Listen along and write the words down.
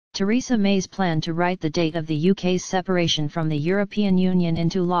Theresa May's plan to write the date of the UK's separation from the European Union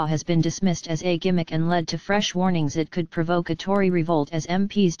into law has been dismissed as a gimmick and led to fresh warnings it could provoke a Tory revolt as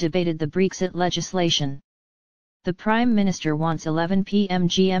MPs debated the Brexit legislation. The Prime Minister wants 11 p.m.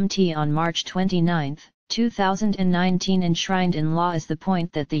 GMT on March 29, 2019 enshrined in law as the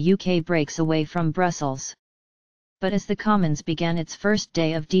point that the UK breaks away from Brussels. But as the Commons began its first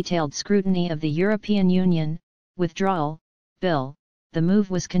day of detailed scrutiny of the European Union withdrawal bill, the move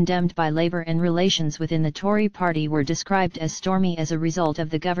was condemned by Labour and relations within the Tory party were described as stormy as a result of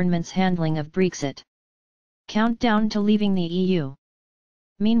the government's handling of Brexit. Countdown to leaving the EU.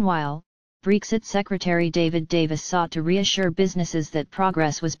 Meanwhile, Brexit Secretary David Davis sought to reassure businesses that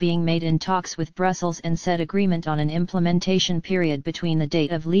progress was being made in talks with Brussels and set agreement on an implementation period between the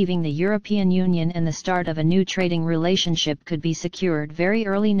date of leaving the European Union and the start of a new trading relationship could be secured very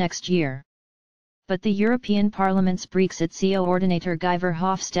early next year. But the European Parliament's Brexit coordinator Guy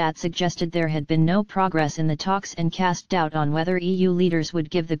Verhofstadt suggested there had been no progress in the talks and cast doubt on whether EU leaders would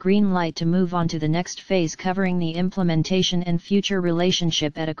give the green light to move on to the next phase covering the implementation and future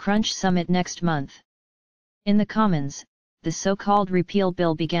relationship at a Crunch summit next month. In the Commons, the so-called repeal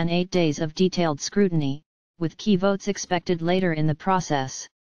bill began 8 days of detailed scrutiny, with key votes expected later in the process.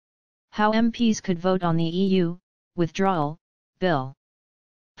 How MPs could vote on the EU withdrawal bill.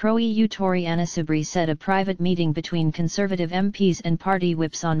 Pro-EU Tory Anna Soubry said a private meeting between Conservative MPs and party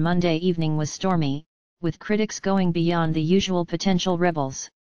whips on Monday evening was stormy, with critics going beyond the usual potential rebels.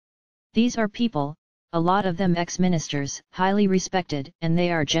 These are people, a lot of them ex-ministers, highly respected, and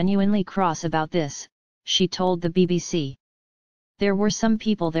they are genuinely cross about this, she told the BBC. There were some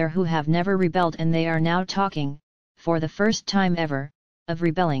people there who have never rebelled and they are now talking, for the first time ever, of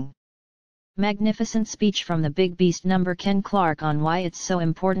rebelling. Magnificent speech from the big beast number Ken Clark on why it's so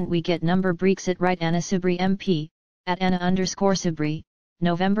important we get number Brexit right. Anna Soubry MP, at Anna_Soubry,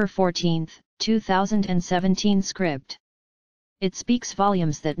 November 14, 2017 script. It speaks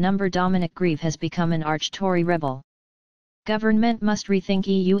volumes that number Dominic Grieve has become an arch-Tory rebel. Government must rethink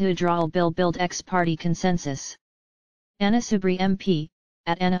EU withdrawal bill build ex-party consensus. Anna Soubry MP,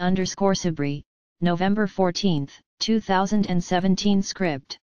 at Anna_Soubry, November 14, 2017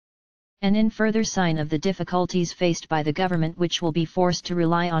 script. And in further sign of the difficulties faced by the government which will be forced to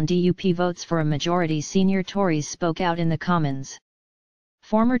rely on DUP votes for a majority, senior Tories spoke out in the Commons.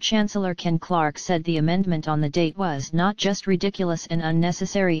 Former Chancellor Ken Clark said the amendment on the date was not just ridiculous and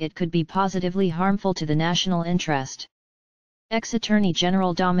unnecessary, it could be positively harmful to the national interest. Ex-Attorney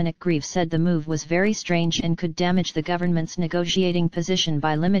General Dominic Grieve said the move was very strange and could damage the government's negotiating position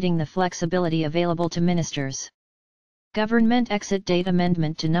by limiting the flexibility available to ministers. Government exit date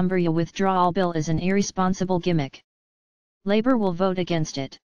amendment to number EU withdrawal bill is an irresponsible gimmick. Labour will vote against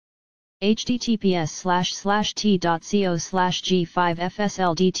it.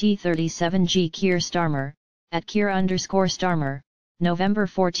 https://t.co/g5fsldT37G Keir Starmer, at Keir_Starmer, November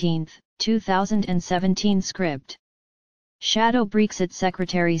 14, 2017 script. Shadow Brexit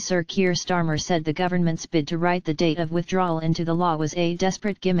Secretary Sir Keir Starmer said the government's bid to write the date of withdrawal into the law was a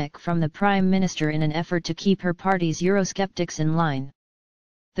desperate gimmick from the Prime Minister in an effort to keep her party's Eurosceptics in line.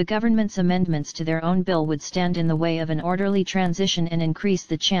 The government's amendments to their own bill would stand in the way of an orderly transition and increase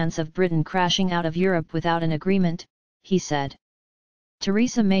the chance of Britain crashing out of Europe without an agreement, he said.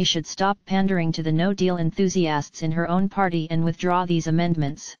 Theresa May should stop pandering to the no-deal enthusiasts in her own party and withdraw these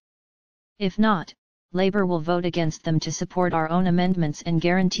amendments. If not, Labour will vote against them to support our own amendments and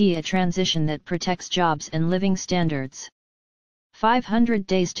guarantee a transition that protects jobs and living standards. 500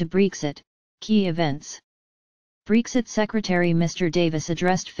 days to Brexit, key events. Brexit Secretary Mr Davis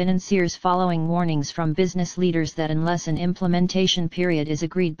addressed financiers following warnings from business leaders that unless an implementation period is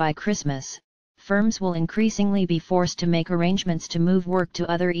agreed by Christmas, firms will increasingly be forced to make arrangements to move work to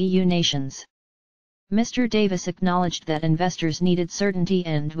other EU nations. Mr. Davis acknowledged that investors needed certainty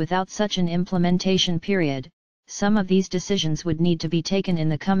and without such an implementation period, some of these decisions would need to be taken in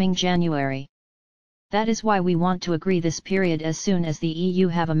the coming January. That is why we want to agree this period as soon as the EU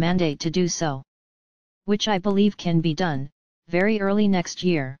have a mandate to do so. Which I believe can be done, very early next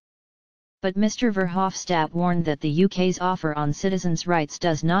year. But Mr. Verhofstadt warned that the UK's offer on citizens' rights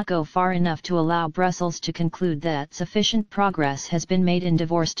does not go far enough to allow Brussels to conclude that sufficient progress has been made in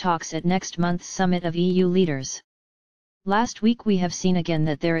divorce talks at next month's summit of EU leaders. Last week we have seen again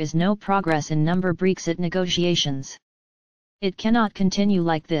that there is no progress in number Brexit negotiations. It cannot continue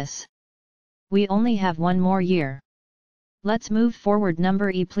like this. We only have one more year. Let's move forward.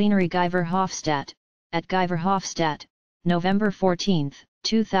 Number E plenary. Guy Verhofstadt, at Guy Verhofstadt, November 14,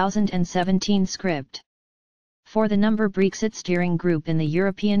 2017 script. For the number Brexit steering group in the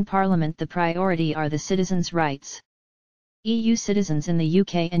European Parliament, the priority are the citizens' rights. EU citizens in the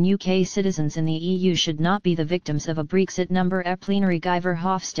UK and UK citizens in the EU should not be the victims of a Brexit number a plenary Guy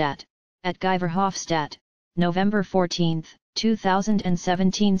Verhofstadt, at Guy Verhofstadt, November 14,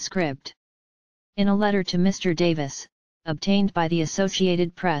 2017 script. In a letter to Mr. Davis, obtained by the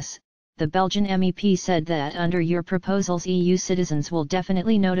Associated Press, the Belgian MEP said that under your proposals EU citizens will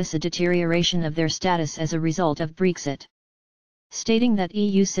definitely notice a deterioration of their status as a result of Brexit. Stating that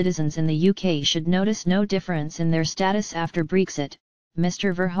EU citizens in the UK should notice no difference in their status after Brexit,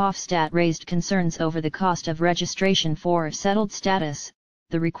 Mr. Verhofstadt raised concerns over the cost of registration for settled status,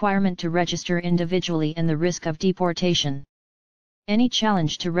 the requirement to register individually and the risk of deportation. Any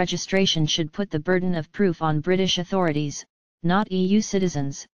challenge to registration should put the burden of proof on British authorities, not EU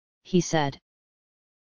citizens, he said.